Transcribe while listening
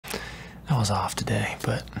was off today,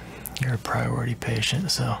 but you're a priority patient,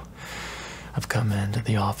 so I've come into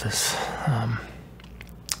the office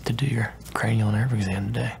to do your cranial nerve exam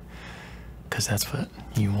today, because that's what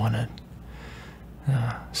you wanted.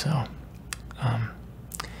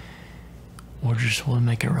 We'll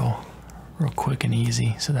make it real quick and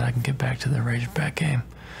easy so that I can get back to the Razorback game.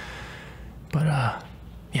 But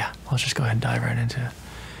yeah, let's just go ahead and dive right into it.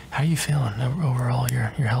 How are you feeling overall? Your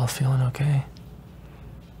health feeling okay?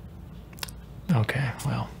 Okay,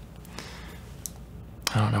 well,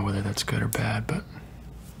 I don't know whether that's good or bad, but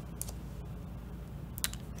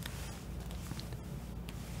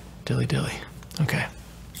dilly dilly. Okay.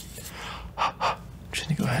 Just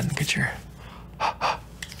need to go ahead and get your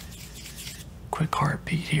quick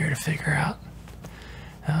heartbeat here to figure out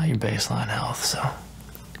your baseline health. So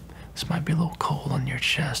this might be a little cold on your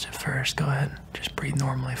chest at first. Go ahead and just breathe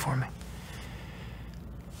normally for me.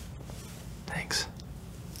 Thanks.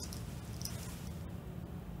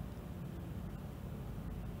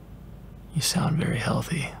 You sound very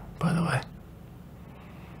healthy, by the way.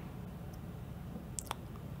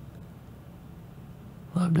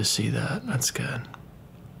 Love to see that. That's good.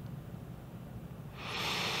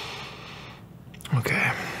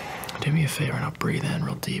 Okay. Do me a favor and I'll breathe in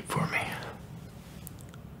real deep for me.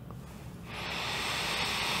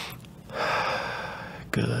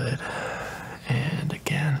 Good. And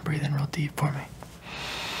again, breathe in real deep for me.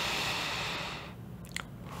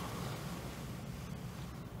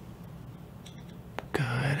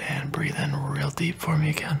 Good. And breathe in real deep for me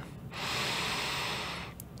again.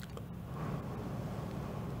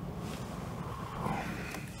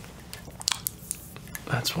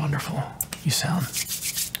 That's wonderful. You sound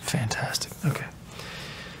fantastic. Okay.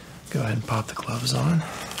 Go ahead and pop the gloves on.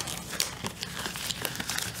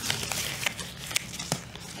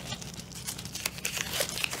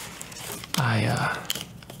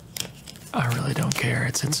 I really don't care.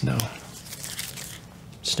 It's no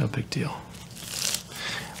big deal.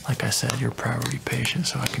 Like I said, you're a priority patient,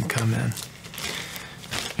 so I can come in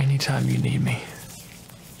anytime you need me.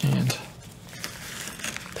 And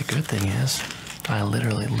the good thing is, I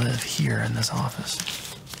literally live here in this office.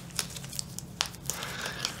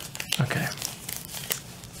 Okay.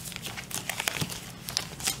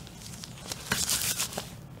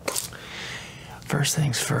 First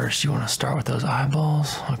things first, you want to start with those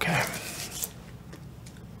eyeballs? Okay.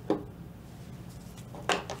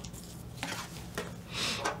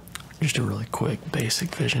 Just a really quick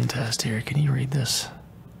basic vision test here. Can you read this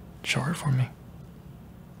chart for me?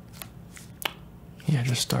 Yeah,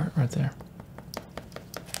 just start right there.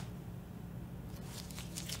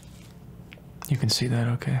 You can see that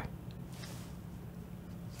okay?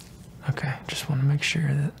 Okay, just want to make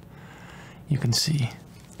sure that you can see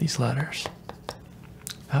these letters.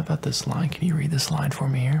 How about this line? Can you read this line for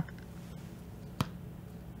me here?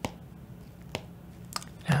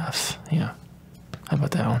 F, yeah. How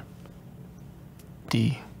about that one?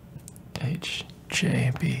 D, H,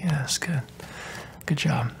 J, B, S, good. Good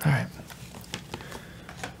job, all right.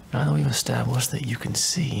 Now that we've established that you can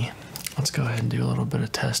see, let's go ahead and do a little bit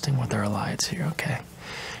of testing with our lights here, okay?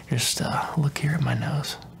 Just look here at my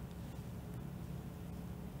nose.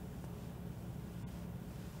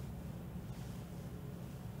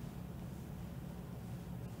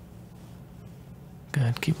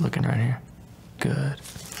 Good, keep looking right here. Good.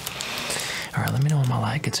 All right, let me know when my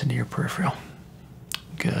light gets into your peripheral.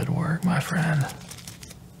 Good work, my friend.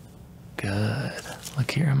 Good.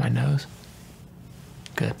 Look here at my nose.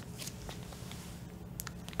 Good.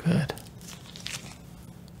 Good.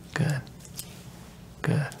 Good.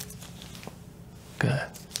 Good. Good.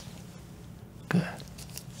 Good.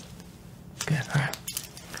 Good. All right.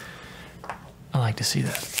 I like to see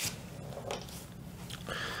that.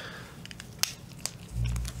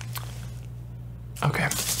 Okay.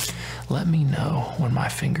 Let me know when my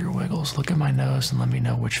finger wiggles. Look at my nose and let me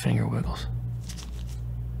know which finger wiggles.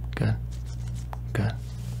 Good. Good.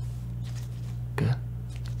 Good.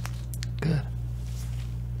 Good.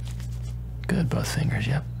 Good. Both fingers,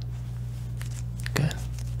 yep. Good.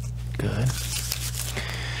 Good.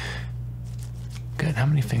 Good. How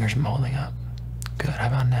many fingers am I holding up? Good. How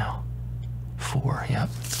about now? 4, yep.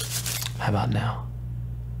 How about now?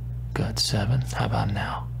 Good. 7. How about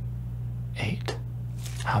now? 8.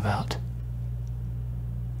 How about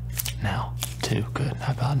now? 2. Good.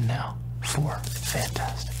 How about now? 4.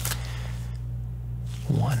 Fantastic.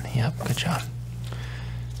 1. Yep. Good job.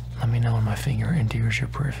 Let me know when my finger enters your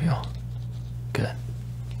peripheral. Good.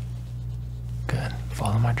 Good.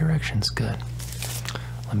 Follow my directions. Good.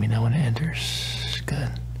 Let me know when it enters.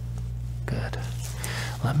 Good. Good.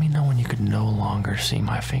 Let me know when you could no longer see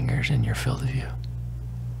my fingers in your field of view.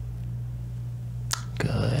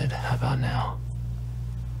 Good. How about now?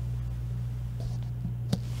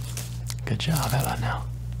 Good job. How about now?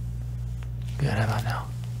 Good. How about now?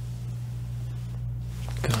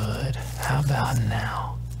 Good. How about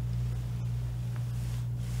now?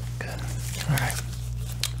 Good. All right.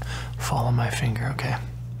 Follow my finger, okay?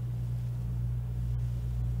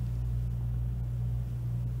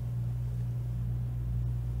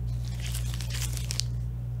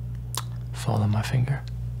 Follow my finger.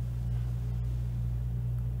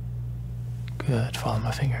 Good. Follow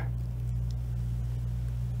my finger.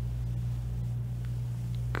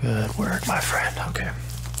 Good work, my friend. Okay.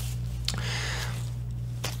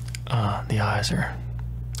 The eyes are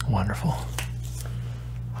wonderful.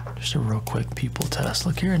 Just a real quick pupil test.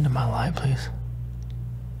 Look here into my light, please.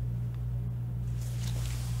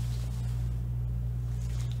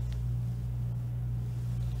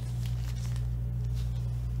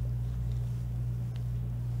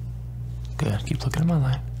 Good. Keep looking at my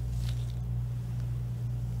light.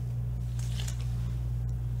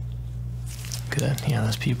 Good. Yeah,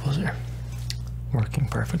 those pupils are working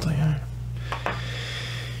perfectly. All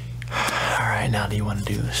right, now do you want to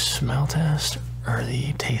do the smell test or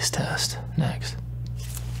the taste test next?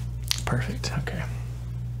 Perfect. Okay.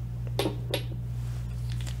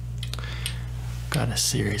 Got a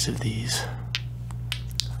series of these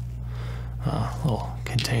little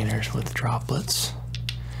containers with droplets,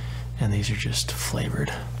 and these are just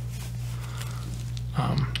flavored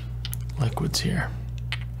liquids here.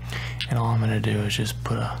 And all I'm going to do is just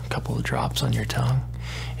put a couple of drops on your tongue,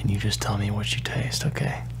 and you just tell me what you taste,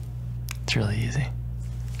 okay? It's really easy.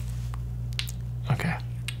 Okay.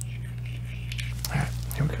 All right,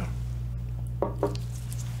 here we go.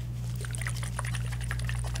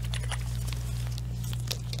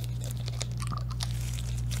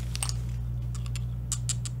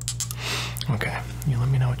 Okay, you let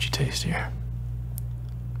me know what you taste here.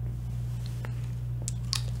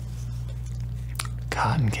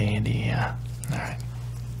 Cotton candy, yeah. All right.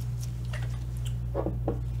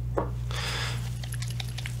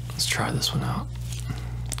 Let's try this one out.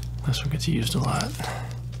 This one gets used a lot.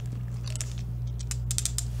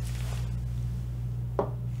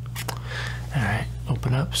 All right,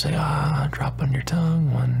 open up, say ah, drop on your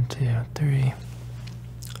tongue. 1, 2, 3.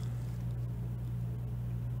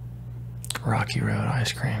 Rocky Road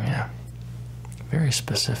ice cream, yeah. Very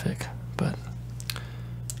specific, but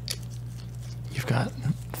you've got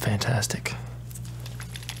fantastic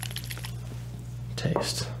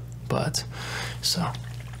taste buds. So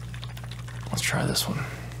let's try this one.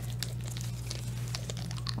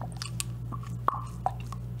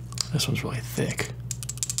 This one's really thick.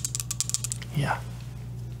 Yeah.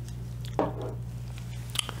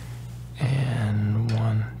 And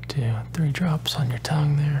 1, 2, 3 drops on your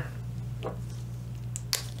tongue there.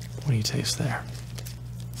 What do you taste there?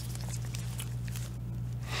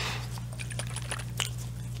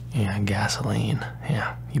 Yeah, gasoline.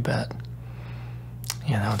 Yeah, you bet.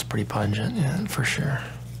 Yeah, that one's pretty pungent, yeah, for sure.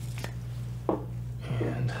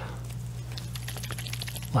 And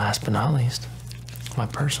last but not least, my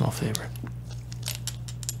personal favorite.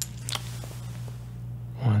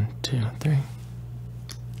 1, 2, 3.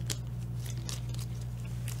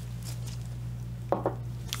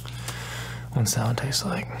 What's that one taste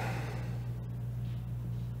like?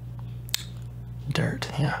 Dirt,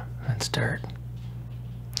 yeah, that's dirt.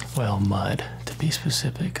 Well, mud, to be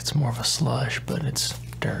specific. It's more of a slush, but it's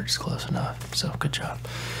dirt. It's close enough. So, good job.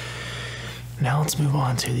 Now let's move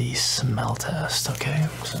on to the smell test, okay?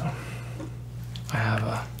 So, I have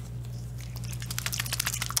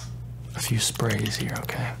a few sprays here,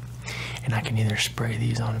 okay? And I can either spray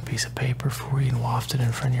these on a piece of paper for you and waft it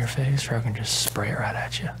in front of your face, or I can just spray it right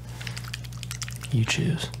at you. You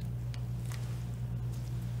choose.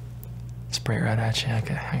 Spray it right at you?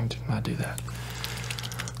 Okay, I can not do that.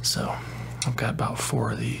 So, I've got about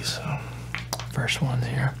 4 of these. So, first one's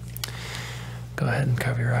here. Go ahead and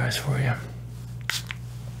cover your eyes for you.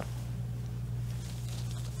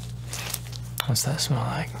 What's that smell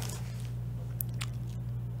like?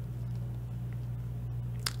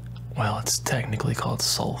 Well, it's technically called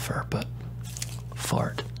sulfur, but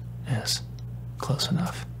fart is close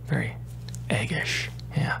enough. Very eggish,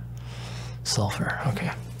 yeah. Sulfur,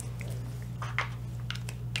 okay.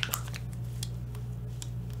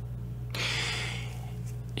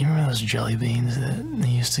 You remember those jelly beans that they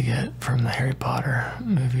used to get from the Harry Potter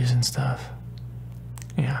movies and stuff?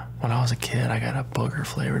 Yeah, when I was a kid, I got a booger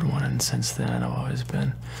flavored one, and since then I've always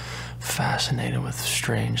been fascinated with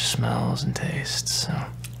strange smells and tastes. So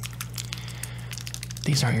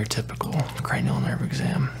these aren't your typical cranial nerve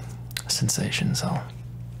exam sensations,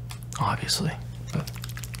 obviously, but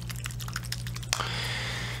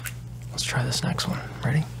Let's try this next one.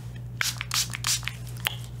 Ready?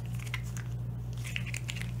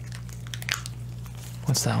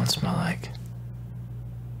 What's that one smell like?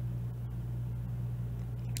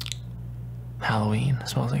 Halloween. It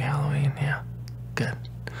smells like Halloween. Yeah. Good.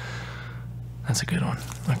 That's a good one.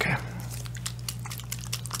 Okay.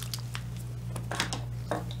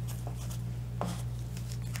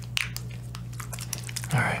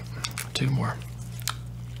 Alright. 2 more.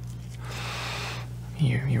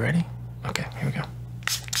 You ready? Okay, here we go.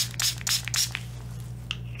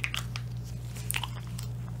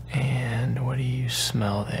 And what do you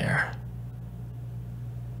smell there?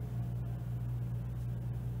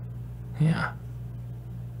 Yeah.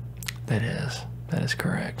 That is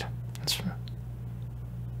correct.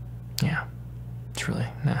 Yeah. It's really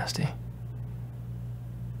nasty.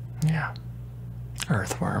 Yeah.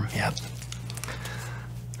 Earthworm, yep.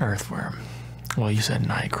 Earthworm. Well, you said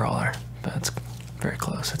nightcrawler, but it's very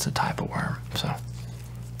close. It's a type of worm, so.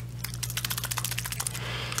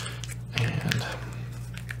 And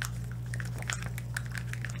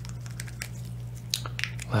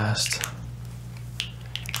last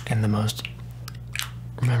and the most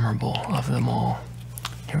memorable of them all.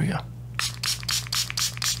 Here we go.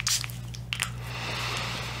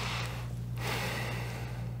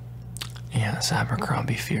 Yeah, it's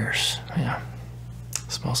Abercrombie Fierce. Yeah.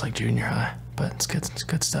 Smells like junior high, but it's good. It's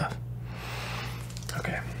good stuff.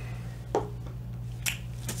 Okay.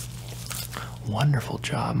 Wonderful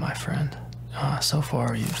job, my friend. So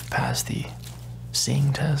far, you've passed the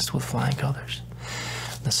seeing test with flying colors,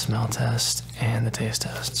 the smell test, and the taste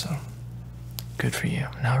test. So, good for you.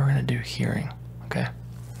 Now we're gonna do hearing. Okay.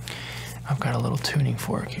 I've got a little tuning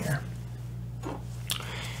fork here,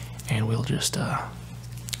 and we'll just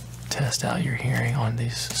test out your hearing on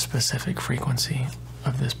this specific frequency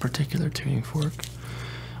of this particular tuning fork,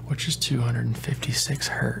 which is 256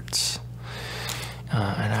 hertz.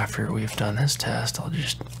 And after we've done this test, I'll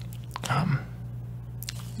just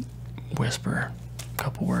whisper a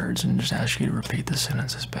couple words and just ask you to repeat the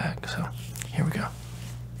sentences back. So here we go.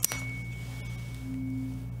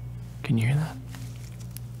 Can you hear that?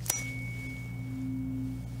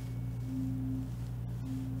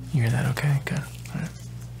 You hear that okay? Good. All right.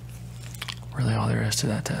 Really all there is to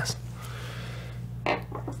that test.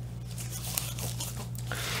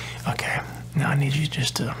 Okay, now I need you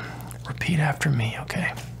just to repeat after me,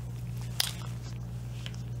 okay?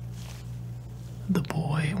 The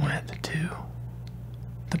boy went to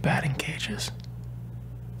the batting cages.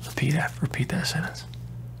 Repeat that sentence.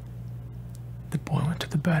 The boy went to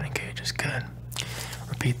the batting cages. Good.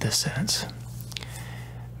 Repeat this sentence.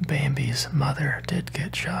 Bambi's mother did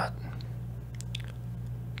get shot.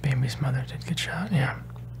 Bambi's mother did get shot. Yeah.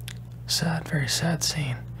 Sad, very sad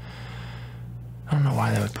scene. I don't know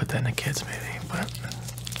why they would put that in a kids movie, but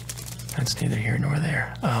that's neither here nor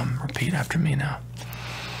there. Repeat after me now.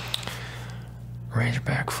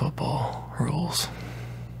 Razorback football rules.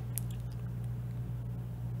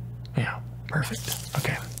 Yeah, perfect.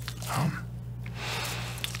 Okay.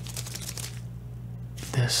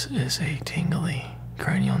 This is a tingly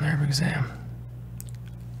cranial nerve exam.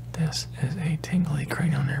 This is a tingly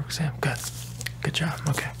cranial nerve exam. Good. Good job.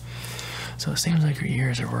 Okay. So it seems like your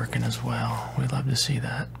ears are working as well. We'd love to see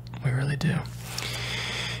that. We really do.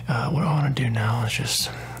 What I want to do now is just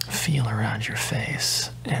feel around your face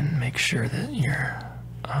and make sure that your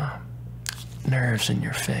nerves in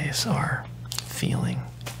your face are feeling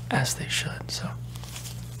as they should. So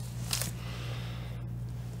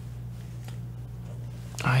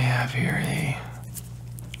I have here a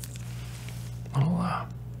little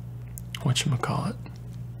whatchamacallit.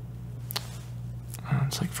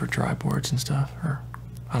 It's like for dry boards and stuff, or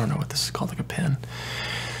I don't know what this is called, like a pen.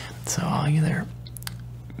 So I'll either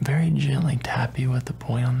very gently tap you with the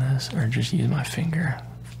point on this, or just use my finger.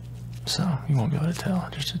 So you won't be able to tell,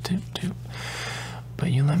 just a toot.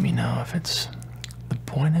 But you let me know if it's the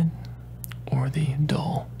pointed or the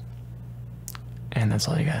dull. And that's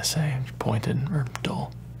all you gotta say, pointed or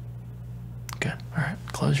dull. Good, all right,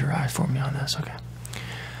 close your eyes for me on this, okay?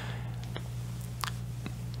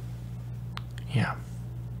 Yeah.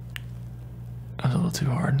 That was a little too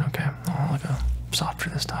hard. Okay, I'll go softer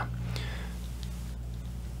this time.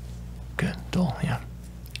 Good, dull, yeah.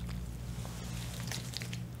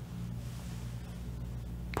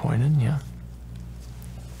 Pointed, yeah.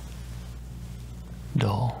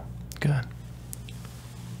 Dull, good.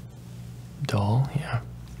 Dull, yeah.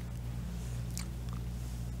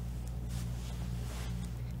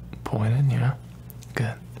 Pointed, yeah.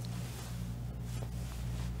 Good.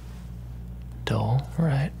 Dull,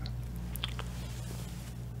 right.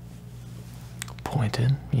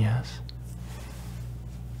 Pointed, yes.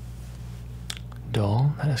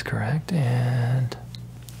 Dull, that is correct, and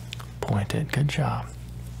pointed. Good job.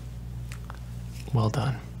 Well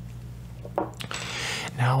done.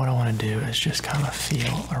 Now what I want to do is just kind of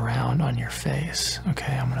feel around on your face.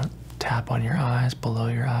 Okay, I'm going to tap on your eyes, below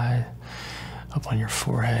your eye, up on your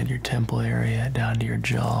forehead, your temple area, down to your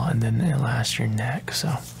jaw, and then at last your neck. So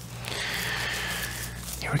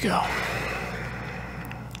here we go.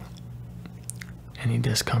 Any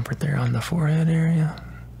discomfort there on the forehead area?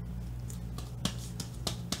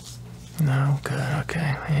 No? Good,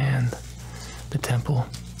 okay. And the temple.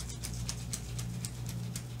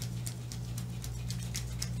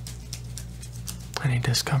 Any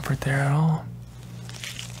discomfort there at all?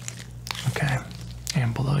 Okay.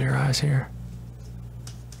 And below your eyes here?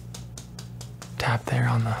 Tap there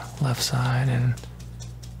on the left side and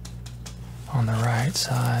on the right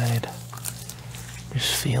side.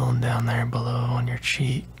 Just feeling down there below on your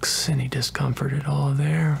cheeks. Any discomfort at all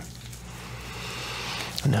there?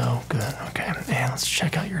 No? Good. Okay. And let's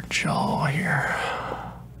check out your jaw here.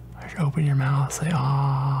 Open your mouth. Say,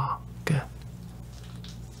 ah. Good.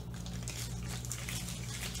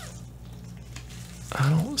 I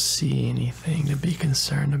don't see anything to be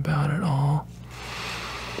concerned about at all.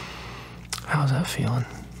 How's that feeling?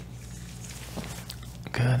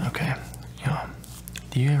 Good. Okay. Yeah.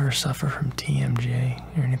 Do you ever suffer from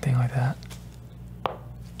TMJ or anything like that?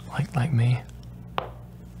 Like me?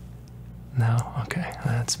 No? Okay,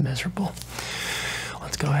 that's miserable.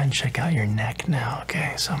 Let's go ahead and check out your neck now,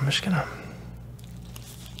 okay? So I'm just gonna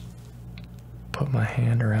put my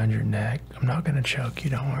hand around your neck. I'm not gonna choke you,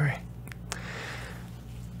 don't worry.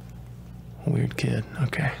 Weird kid,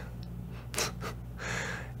 okay.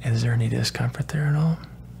 Is there any discomfort there at all?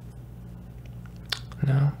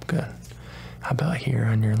 No? Good. How about here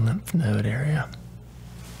on your lymph node area?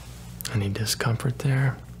 Any discomfort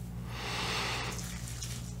there?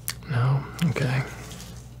 No? Okay.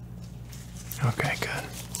 Okay, good.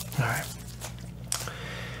 All right.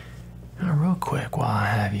 Now, real quick, while I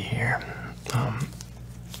have you here,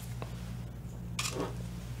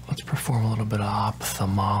 let's perform a little bit of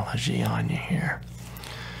ophthalmology on you here.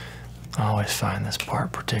 I always find this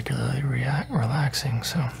part particularly relaxing,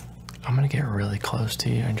 so I'm going to get really close to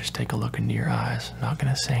you and just take a look into your eyes. Not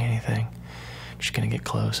going to say anything. Just going to get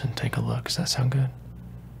close and take a look. Does that sound good?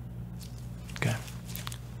 Good.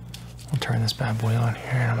 We'll turn this bad boy on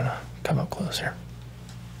here and I'm going to come up closer.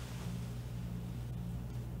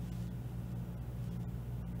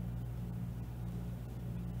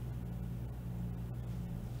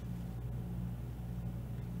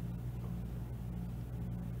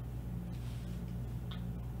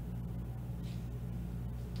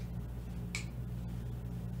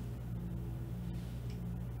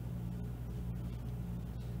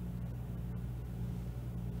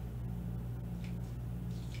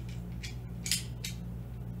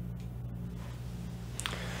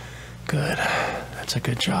 Good. That's a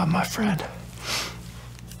good job, my friend.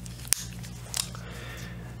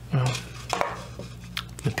 Well,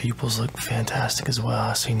 the pupils look fantastic as well.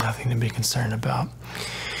 I see nothing to be concerned about.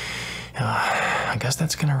 I guess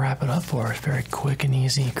that's going to wrap it up for us. Very quick and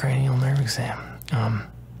easy cranial nerve exam. I'll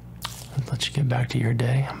let you get back to your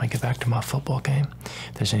day. I'm going to get back to my football game.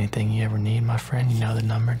 If there's anything you ever need, my friend, you know the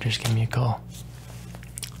number. Just give me a call.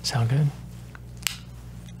 Sound good?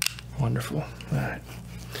 Wonderful. All right.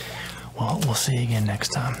 Well, we'll see you again next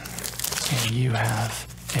time. And you have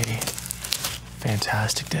a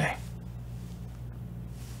fantastic day.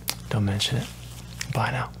 Don't mention it.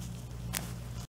 Bye now.